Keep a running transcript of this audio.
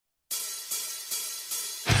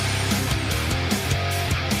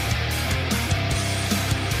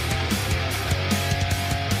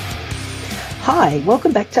Hi,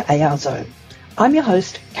 welcome back to AR Zone. I'm your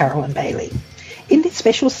host, Carolyn Bailey. In this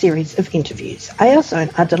special series of interviews, AR Zone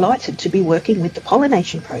are delighted to be working with the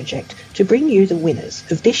Pollination Project to bring you the winners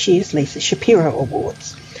of this year's Lisa Shapiro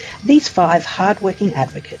Awards. These 5 hard-working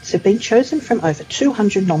advocates have been chosen from over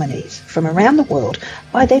 200 nominees from around the world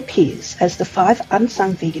by their peers as the 5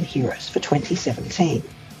 unsung vegan heroes for 2017.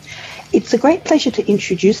 It's a great pleasure to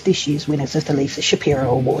introduce this year's winners of the Lisa Shapiro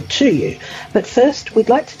Award to you, but first we'd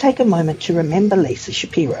like to take a moment to remember Lisa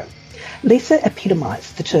Shapiro. Lisa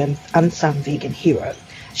epitomised the term unsung vegan hero.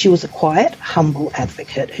 She was a quiet, humble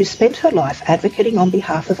advocate who spent her life advocating on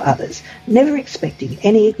behalf of others, never expecting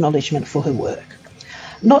any acknowledgement for her work.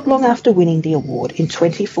 Not long after winning the award in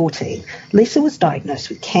 2014, Lisa was diagnosed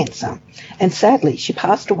with cancer, and sadly she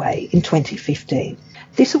passed away in 2015.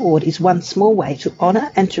 This award is one small way to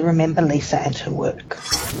honour and to remember Lisa and her work.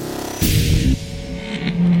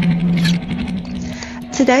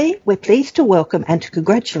 Today, we're pleased to welcome and to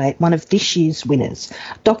congratulate one of this year's winners.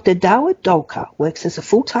 Dr. Dawa Dolkar works as a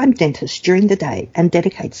full-time dentist during the day and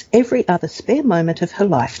dedicates every other spare moment of her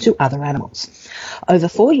life to other animals. Over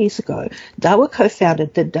 4 years ago, Dawa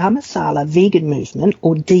co-founded the Dharmasala Vegan Movement,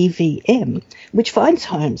 or DVM, which finds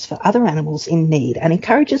homes for other animals in need and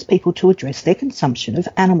encourages people to address their consumption of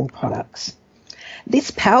animal products.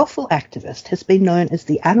 This powerful activist has been known as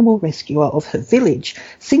the animal rescuer of her village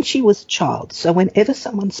since she was a child, so whenever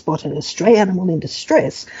someone spotted a stray animal in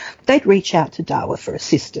distress, they'd reach out to Dawa for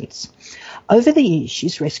assistance. Over the years,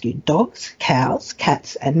 she's rescued dogs, cows,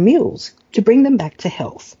 cats and mules to bring them back to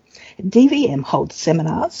health. DVM holds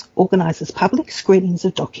seminars, organises public screenings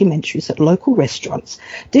of documentaries at local restaurants,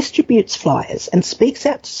 distributes flyers and speaks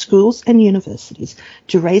out to schools and universities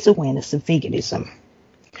to raise awareness of veganism.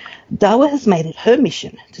 Dawa has made it her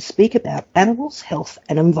mission to speak about animals, health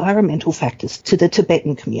and environmental factors to the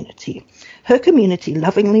Tibetan community. Her community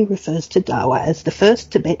lovingly refers to Dawa as the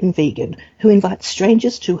first Tibetan vegan who invites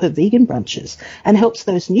strangers to her vegan brunches and helps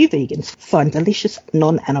those new vegans find delicious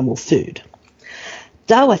non-animal food.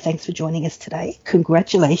 Dawa, thanks for joining us today.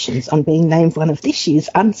 Congratulations on being named one of this year's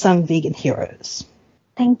Unsung Vegan Heroes.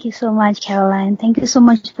 Thank you so much, Caroline. Thank you so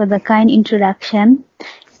much for the kind introduction.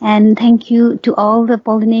 And thank you to all the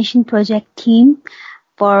Pollination Project team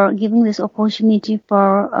for giving this opportunity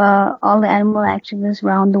for all the animal activists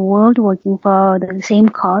around the world working for the same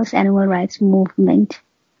cause, animal rights movement.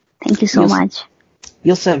 Thank you so much.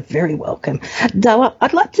 You're so very welcome. Dawa,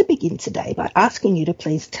 I'd like to begin today by asking you to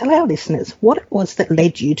please tell our listeners what it was that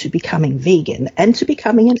led you to becoming vegan and to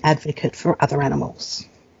becoming an advocate for other animals.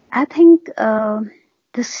 I think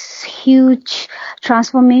this huge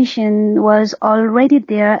transformation was already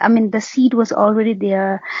there. I mean, the seed was already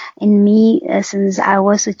there in me since I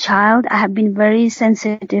was a child. I have been very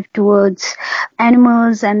sensitive towards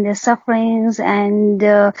animals and their sufferings and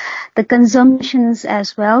the consumptions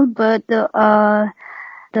as well. But the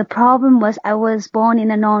problem was I was born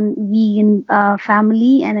in a non-vegan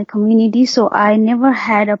family and a community, so I never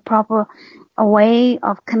had a way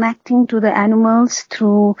of connecting to the animals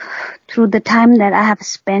through the time that I have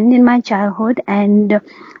spent in my childhood. And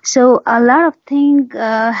so a lot of things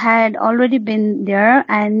had already been there,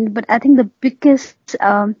 but I think the biggest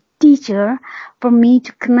teacher for me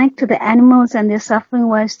to connect to the animals and their suffering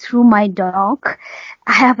was through my dog.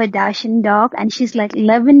 I have a Dacian dog and she's like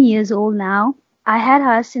 11 years old now. I had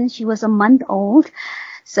her since she was a month old.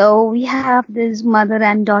 So we have this mother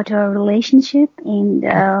and daughter relationship.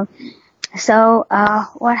 And so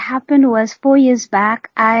what happened was 4 years back,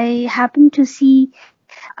 I happened to see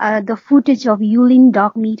the footage of Yulin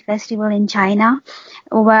Dog Meat Festival in China,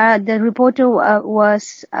 where the reporter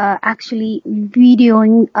was actually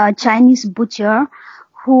videoing a Chinese butcher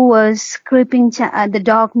who was scraping the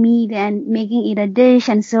dog meat and making it a dish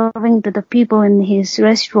and serving to the people in his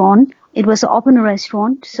restaurant. It was an open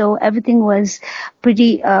restaurant, so everything was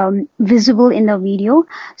pretty visible in the video.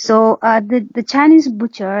 So the Chinese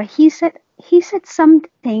butcher, he said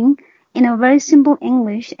something in a very simple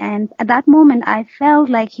English, and at that moment I felt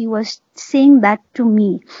like he was saying that to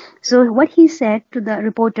me. So what he said to the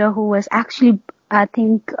reporter, who was actually, I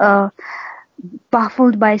think,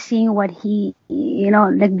 baffled by seeing what he,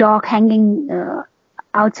 like dog hanging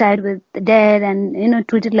outside with the dead and,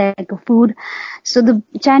 treated like a food. So the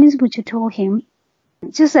Chinese butcher told him,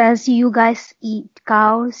 just as you guys eat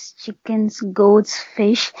cows, chickens, goats,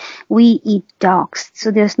 fish, we eat dogs.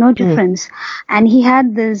 So there's no difference. And he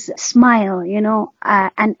had this smile,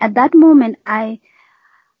 and at that moment I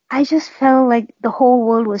just felt like the whole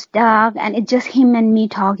world was dark and it's just him and me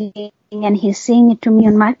talking. And he's saying it to me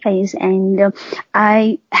on my face, and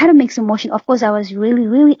I had a mixed emotion. Of course, I was really,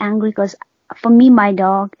 really angry because for me, my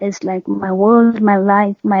dog is like my world, my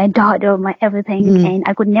life, my daughter, my everything. And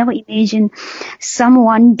I could never imagine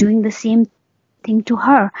someone doing the same thing to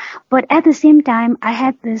her. But at the same time, I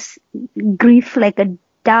had this grief, like a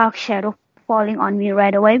dark shadow falling on me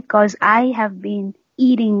right away, because I have been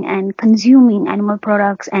eating and consuming animal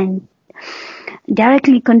products and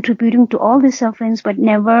directly contributing to all the sufferings, but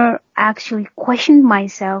never actually questioned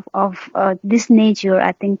myself of this nature.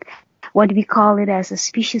 I think what we call it as a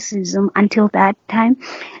speciesism until that time.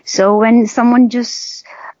 So when someone just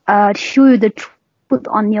show you the truth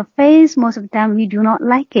on your face, most of the time we do not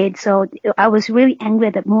like it. So I was really angry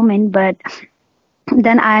at that moment, but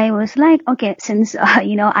then I was like, okay, since,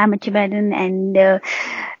 I'm a Tibetan and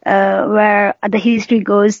where the history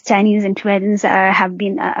goes, Chinese and Tibetans have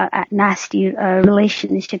been a nasty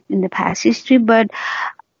relationship in the past history. But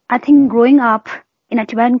I think growing up in a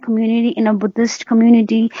Tibetan community, in a Buddhist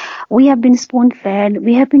community, we have been spoon-fed.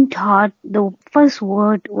 We have been taught the first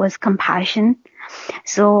word was compassion.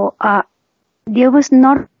 So there was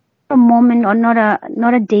not a moment or not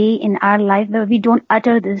a day in our life where we don't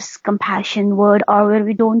utter this compassion word, or where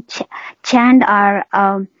we don't chant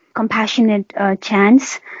our compassionate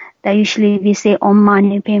chants that usually we say Om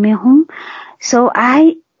Mani Padme Hum. So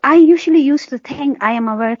I usually used to think I am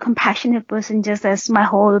a very compassionate person, just as my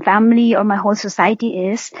whole family or my whole society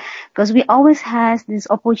is, because we always has this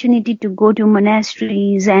opportunity to go to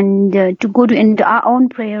monasteries and to go into our own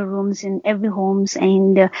prayer rooms in every homes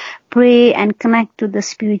and pray and connect to the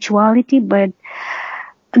spirituality. But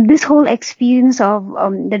this whole experience of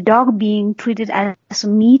the dog being treated as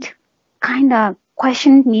meat kind of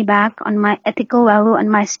questioned me back on my ethical value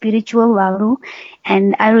and my spiritual value.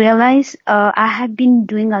 And I realized I had been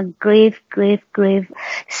doing a grave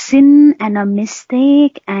sin and a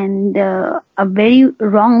mistake and a very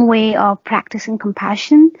wrong way of practicing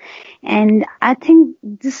compassion. And I think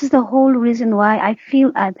this is the whole reason why I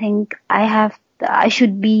think I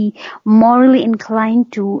should be morally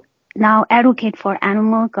inclined to now advocate for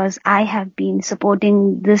animal, because I have been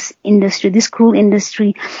supporting this industry, this cruel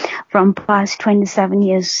industry, from past 27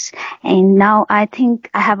 years. And now I think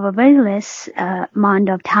I have a very less amount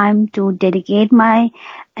of time to dedicate my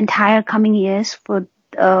entire coming years for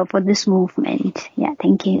this movement. Yeah,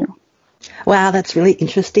 thank you. Wow, that's really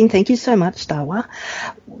interesting. Thank you so much, Dawa.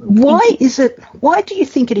 Why do you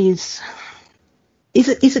think it is?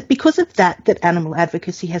 Is it because of that animal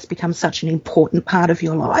advocacy has become such an important part of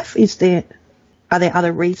your life? Are there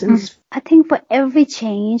other reasons? I think for every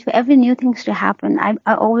change, for every new things to happen,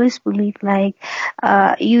 I always believe like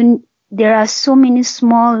there are so many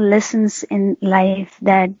small lessons in life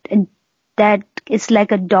that it's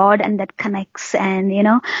like a dot and that connects.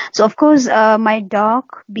 And so of course my dog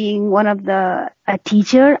being one of the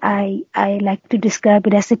teacher, I like to describe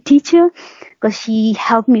it as a teacher, because she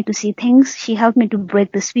helped me to see things. She helped me to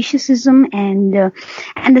break the speciesism.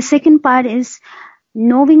 And the second part is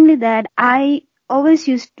knowingly that I always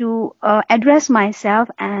used to address myself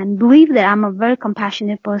and believe that I'm a very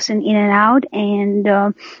compassionate person in and out. And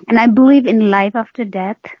I believe in life after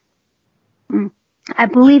death. I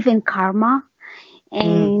believe in karma.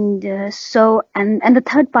 And so the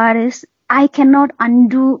third part is I cannot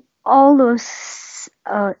undo all those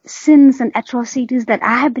sins and atrocities that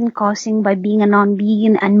I have been causing by being a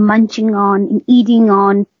non-vegan and munching on and eating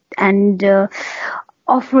on and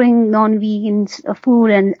offering non-vegans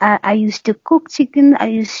food. And I used to cook chicken. I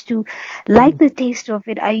used to like the taste of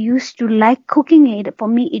it. I used to like cooking it. For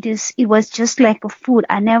me, it was just like a food.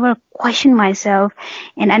 I never questioned myself,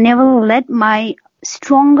 and I never let my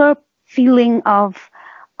stronger feeling of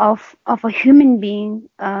a human being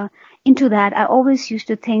into that. I always used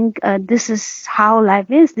to think this is how life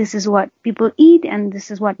is, this is what people eat, and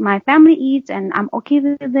this is what my family eats, and I'm okay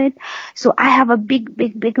with it. So I have a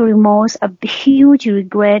big remorse, a huge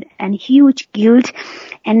regret and huge guilt,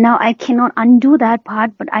 and now I cannot undo that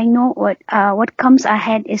part. But I know what comes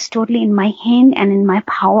ahead is totally in my hand and in my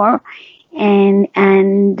power. And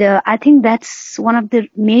I think that's one of the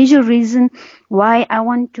major reasons why I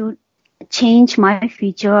want to change my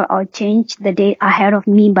future or change the day ahead of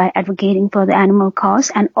me by advocating for the animal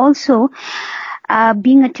cause. And also,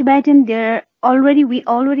 being a Tibetan, we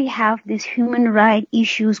already have these human rights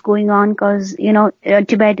issues going on, because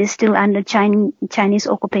Tibet is still under Chinese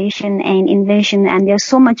occupation and invasion, and there's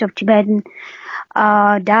so much of Tibetan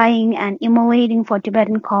dying and immolating for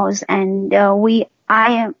Tibetan cause. And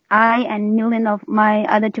I and millions of my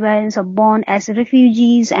other Tibetans are born as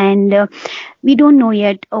refugees, and we don't know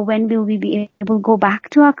yet when will we be able to go back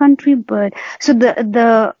to our country. But so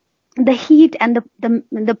the heat and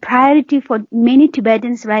the priority for many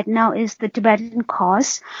Tibetans right now is the Tibetan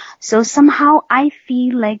cause. So somehow I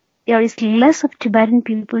feel like there is less of Tibetan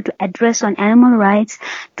people to address on animal rights,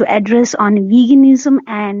 to address on veganism,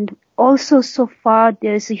 and also so far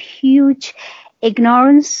there's a huge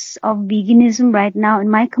ignorance of veganism right now in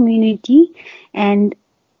my community. And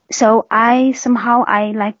so I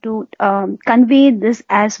like to convey this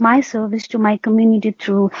as my service to my community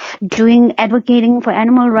through advocating for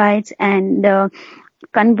animal rights and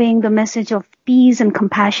conveying the message of peace and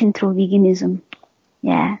compassion through veganism.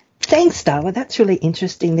 Yeah. Thanks, Dawa. That's really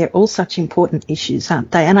interesting. They're all such important issues,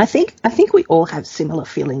 aren't they? And I think we all have similar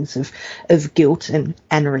feelings of guilt and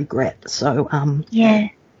regret. So yeah.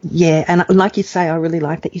 Yeah, and like you say, I really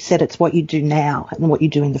like that you said it's what you do now and what you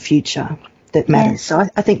do in the future that matters. Yes. So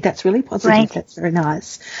I think that's really positive. Right. That's very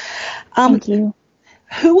nice. Thank you.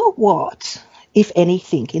 Who or what, if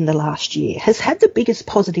anything, in the last year has had the biggest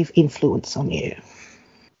positive influence on you?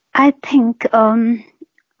 I think on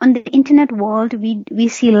the internet world, we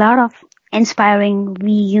see a lot of inspiring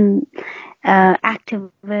vegan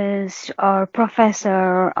activists or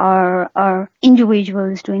professor or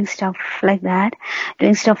individuals doing stuff like that,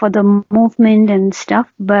 doing stuff for the movement and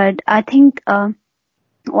stuff. But I think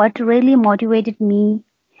what really motivated me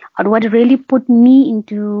or what really put me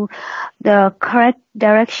into the correct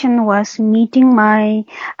direction was meeting my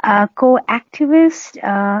co-activist,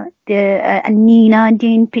 Nina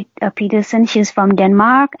Dean Peterson. She's from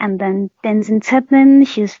Denmark, and then Tenzin Zetlin,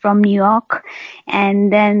 she's from New York,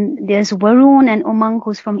 and then there's Varun and Umang,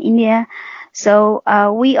 who's from India. So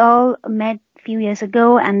we all met a few years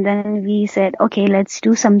ago, and then we said, okay, let's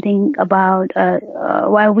do something about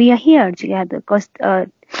why we are here together, because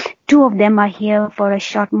two of them are here for a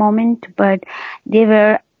short moment, but they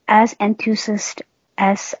were as enthusiastic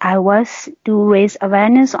as I was to raise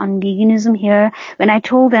awareness on veganism here. When I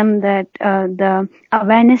told them that the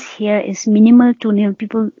awareness here is minimal to nil,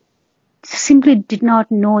 people simply did not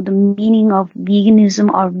know the meaning of veganism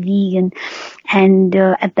or vegan. And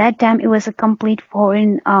at that time, it was a complete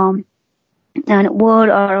foreign word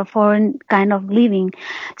or a foreign kind of living.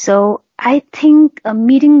 So I think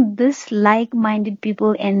meeting this like-minded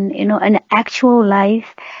people in an actual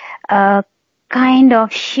life kind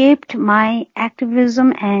of shaped my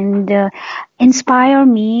activism and inspired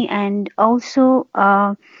me. And also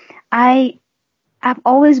I've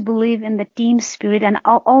always believed in the team spirit, and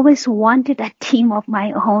I always wanted a team of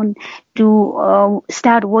my own to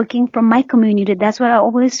start working from my community. That's what I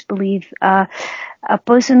always believe. A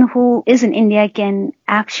person who is in India can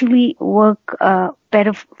actually work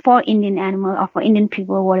better for Indian animal or for Indian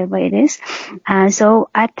people, or whatever it is. So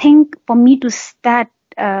I think for me to start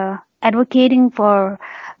advocating for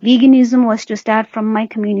veganism was to start from my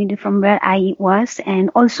community, from where I was. And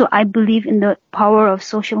also I believe in the power of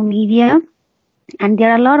social media. And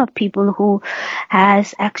there are a lot of people who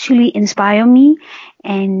has actually inspired me,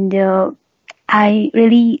 and I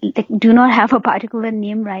really do not have a particular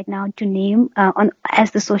name right now to name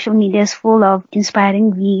as the social media is full of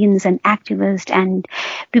inspiring vegans and activists and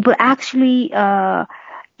people actually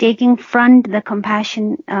taking front the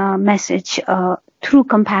compassion message through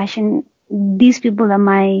compassion. These people are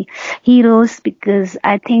my heroes, because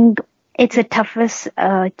I think it's the toughest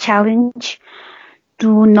challenge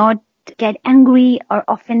to not get angry or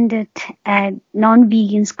offended at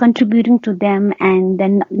non-vegans contributing to them and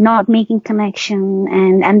then not making connection,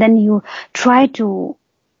 and then you try to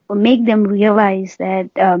make them realize that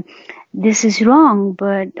this is wrong.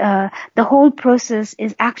 But the whole process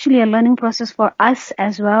is actually a learning process for us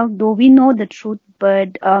as well, though we know the truth.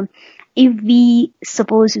 But if we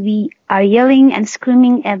suppose we are yelling and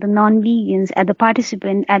screaming at the non-vegans, at the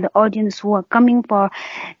participant, at the audience who are coming, for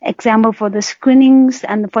example, for the screenings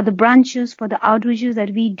and for the branches, for the outreaches that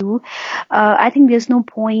we do, I think there's no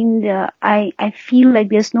point. I feel like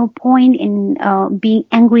there's no point in being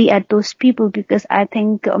angry at those people, because I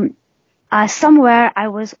think somewhere I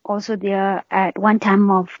was also there at one time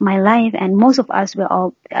of my life, and most of us were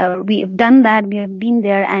all, we have done that, we have been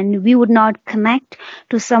there, and we would not connect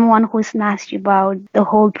to someone who's nasty about the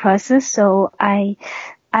whole process. So I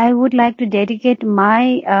would like to dedicate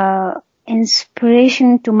my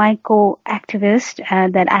inspiration to my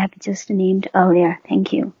co-activist that I have just named earlier.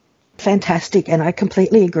 Thank you. Fantastic, and I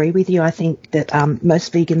completely agree with you. I think that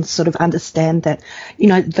most vegans sort of understand that,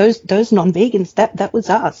 those non-vegans, that was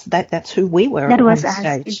us. That's who we were. That was us.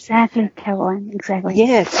 Exactly, Caroline. Exactly.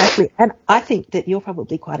 Yeah, exactly. And I think that you're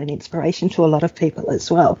probably quite an inspiration to a lot of people as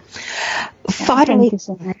well. Thank you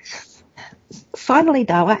so much. Finally,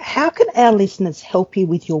 Dawa, how can our listeners help you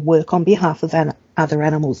with your work on behalf of other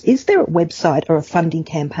animals? Is there a website or a funding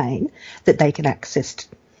campaign that they can access?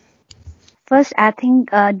 First, I think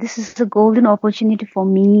this is a golden opportunity for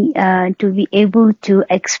me to be able to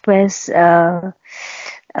express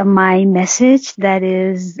my message, that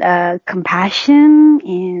is compassion.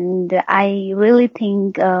 And I really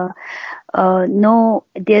think it's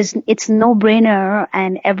no brainer,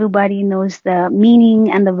 and everybody knows the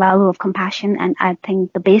meaning and the value of compassion. And I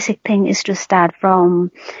think the basic thing is to start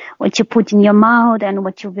from what you put in your mouth and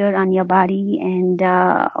what you wear on your body, and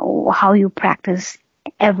how you practice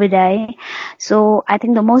every day. So I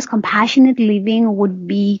think the most compassionate living would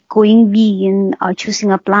be going vegan or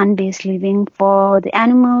choosing a plant-based living for the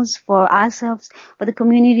animals, for ourselves, for the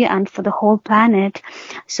community, and for the whole planet.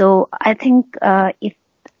 So I think if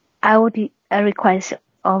I would request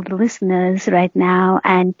all the listeners right now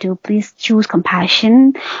and to please choose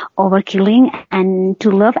compassion over killing, and to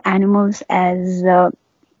love animals as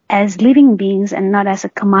living beings and not as a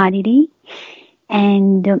commodity.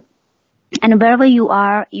 And wherever you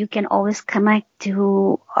are, you can always connect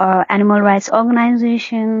to animal rights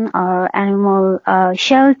organization or animal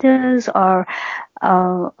shelters or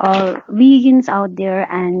vegans out there,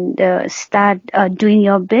 and start doing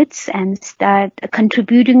your bits and start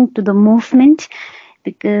contributing to the movement,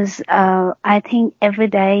 because I think every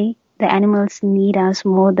day the animals need us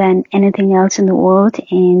more than anything else in the world,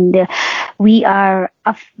 and we are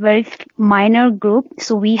a very minor group,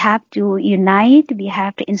 so we have to unite, we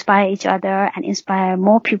have to inspire each other and inspire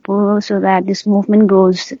more people so that this movement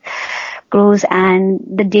grows, and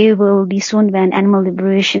the day will be soon when animal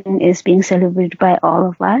liberation is being celebrated by all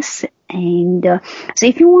of us. And so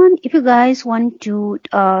if you guys want to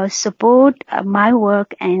support my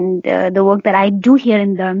work and the work that I do here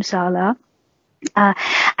in Dharamshala,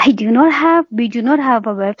 we do not have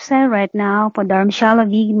a website right now for Dharamshala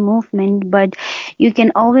Vegan Movement, but you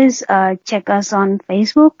can always check us on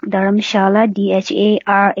Facebook, Dharamshala,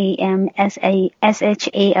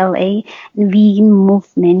 DHARAMSHALA, Vegan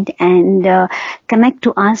Movement, and connect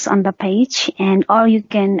to us on the page, and or you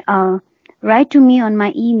can write to me on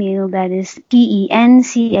my email, that is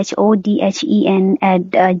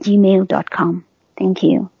tenchodhen@gmail.com. Thank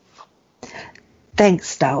you.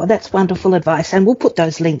 Thanks, Dawa. That's wonderful advice. And we'll put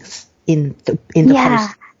those links in the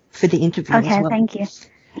post for the interview as well. Okay, thank you.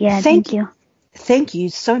 Yeah, thank you. Thank you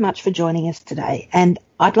so much for joining us today. And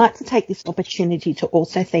I'd like to take this opportunity to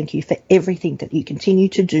also thank you for everything that you continue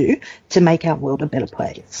to do to make our world a better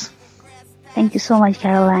place. Thank you so much,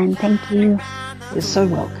 Caroline. Thank you. You're so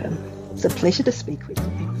welcome. It's a pleasure to speak with you.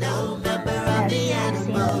 No member of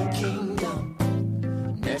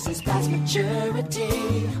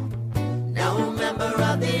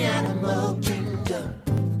the animal kingdom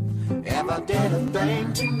ever did a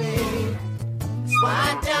thing to me. So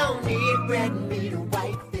I don't eat red meat or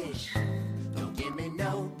white fish. Don't give me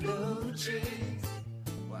no blue cheese.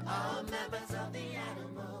 We're all members of